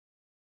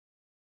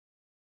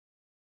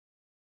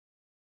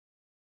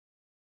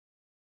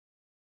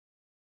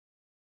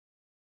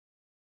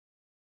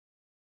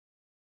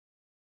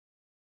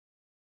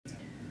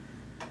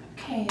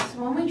Okay,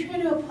 so when we try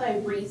to apply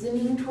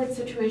reasoning towards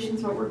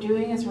situations, what we're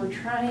doing is we're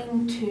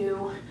trying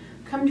to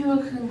come to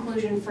a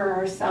conclusion for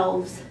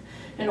ourselves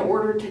in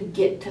order to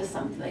get to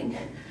something.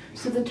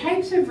 So the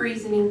types of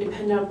reasoning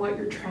depend on what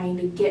you're trying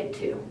to get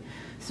to.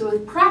 So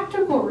with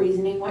practical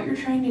reasoning, what you're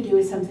trying to do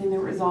is something that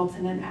results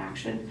in an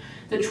action.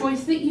 The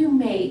choice that you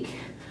make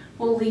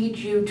will lead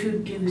you to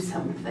do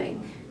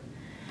something.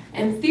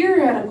 In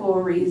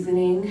theoretical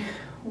reasoning,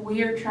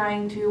 we are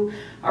trying to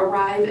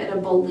arrive at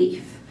a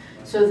belief.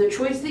 So the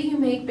choice that you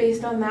make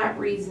based on that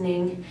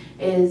reasoning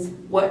is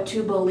what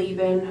to believe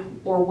in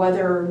or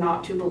whether or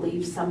not to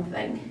believe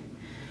something.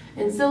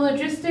 In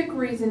syllogistic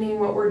reasoning,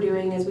 what we're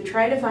doing is we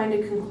try to find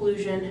a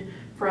conclusion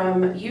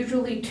from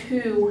usually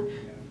two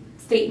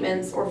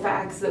statements or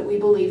facts that we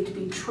believe to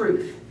be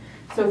truth.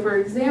 So for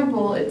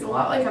example, it's a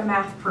lot like a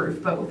math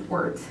proof, but with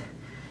words.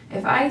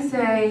 If I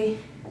say,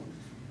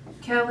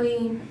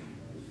 Kelly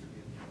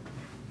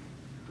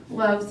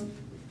loves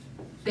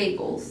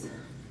bagels,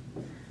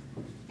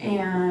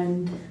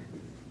 and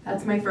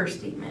that's my first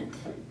statement.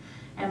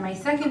 And my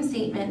second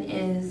statement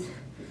is,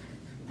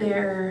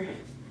 there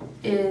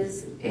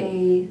is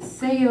a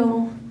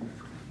sale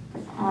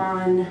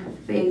on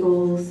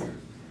bagels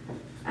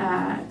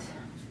at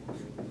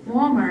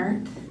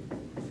Walmart.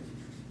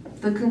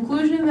 The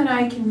conclusion that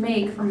I can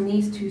make from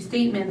these two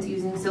statements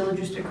using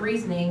syllogistic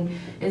reasoning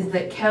is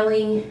that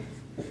Kelly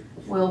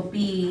will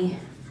be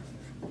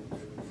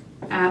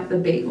at the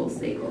bagel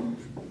sale.